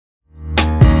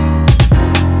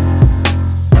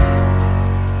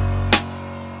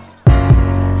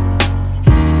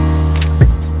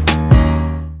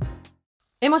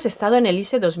hemos estado en el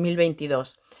ISE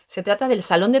 2022. Se trata del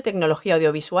salón de tecnología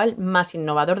audiovisual más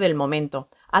innovador del momento.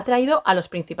 Ha traído a los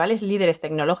principales líderes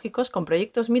tecnológicos con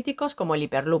proyectos míticos como el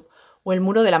Hyperloop o el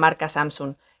muro de la marca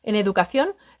Samsung. En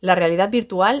educación, la realidad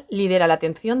virtual lidera la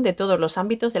atención de todos los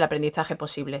ámbitos del aprendizaje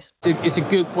posibles. It's a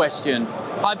good question.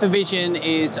 Hypervision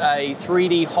is a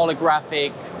 3D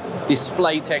holographic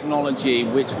display technology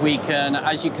which we can,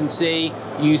 as you can see,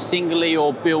 use singly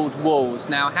or build walls.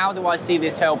 Now, how do I see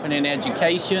this helping in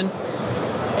education?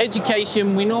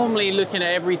 Education, we're normally looking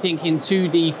at everything in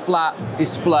 2D flat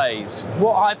displays.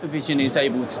 What Hypervision is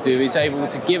able to do is able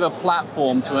to give a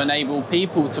platform to enable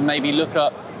people to maybe look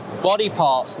at body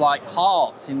parts like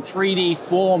hearts in 3D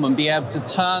form and be able to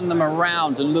turn them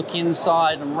around and look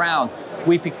inside and round.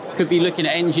 We could be looking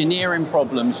at engineering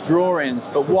problems, drawings,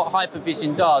 but what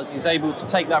Hypervision does is able to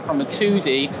take that from a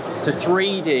 2D to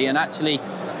 3D and actually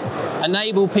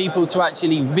enable people to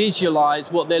actually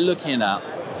visualize what they're looking at.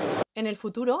 En el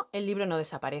futuro, el libro no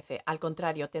desaparece. Al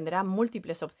contrario, tendrá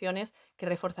múltiples opciones que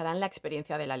reforzarán la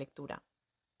experiencia de la lectura.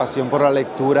 La pasión por la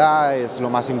lectura es lo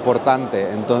más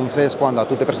importante, entonces cuando a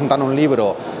tú te presentan un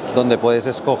libro donde puedes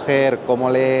escoger cómo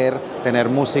leer, tener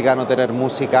música, no tener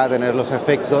música, tener los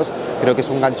efectos, creo que es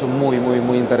un gancho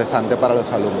muy interesante para los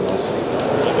alumnos.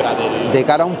 De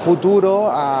cara a un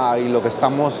futuro, y lo que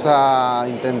estamos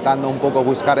intentando un poco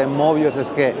buscar en Mobius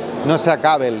es que no se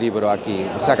acabe el libro aquí,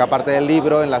 o sea que aparte del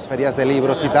libro, en las ferias de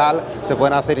libros y tal, se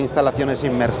pueden hacer instalaciones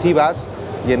inmersivas,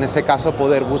 y en ese caso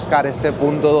poder buscar este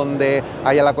punto donde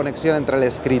haya la conexión entre el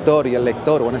escritor y el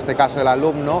lector, o en este caso el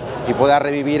alumno, y pueda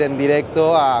revivir en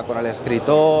directo con el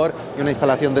escritor y una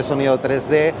instalación de sonido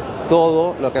 3D,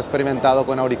 todo lo que ha experimentado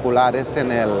con auriculares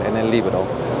en el libro.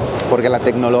 Porque la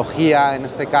tecnología, en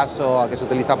este caso, que se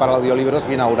utiliza para el audiolibro es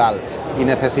binaural y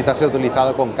necesita ser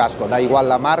utilizado con casco. Da igual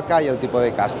la marca y el tipo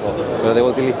de casco, pero debe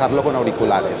utilizarlo con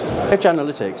auriculares. Edge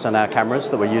analytics and our cameras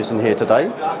that we're using here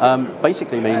today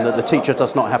basically mean that the teacher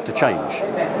does not have to change.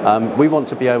 We want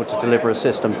to be able to deliver a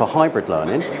system for hybrid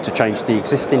learning to change the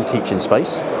existing teaching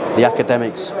space. The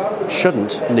academics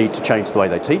shouldn't need to change the way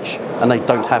they teach, and they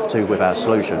don't have to with our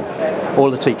solution.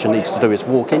 All the teacher needs to do is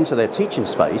walk into their teaching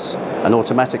space, and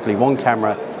automatically one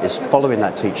camera is following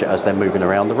that teacher as they're moving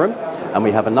around the room, and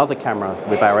we have another camera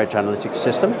with our Edge analytics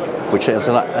system, which is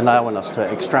allowing us to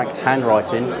extract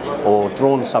handwriting or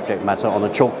drawn subject matter on a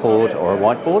chalkboard or a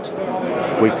whiteboard.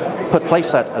 We've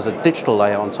placed that as a digital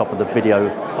layer on top of the video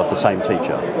of the same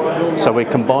teacher. So we're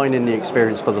combining the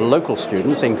experience for the local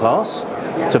students in class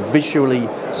to visually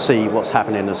see what's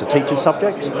happening as a teaching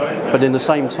subject, but in the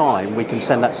same time we can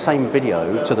send that same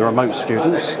video to the remote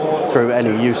students through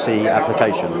any UC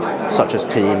application, such as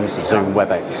Teams, Zoom,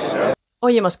 WebEx.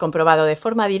 Hoy hemos comprobado de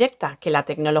forma directa que la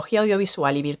tecnología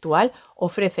audiovisual y virtual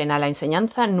ofrecen a la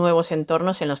enseñanza nuevos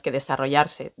entornos en los que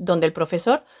desarrollarse, donde el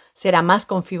profesor será más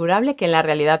configurable que en la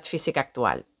realidad física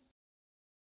actual.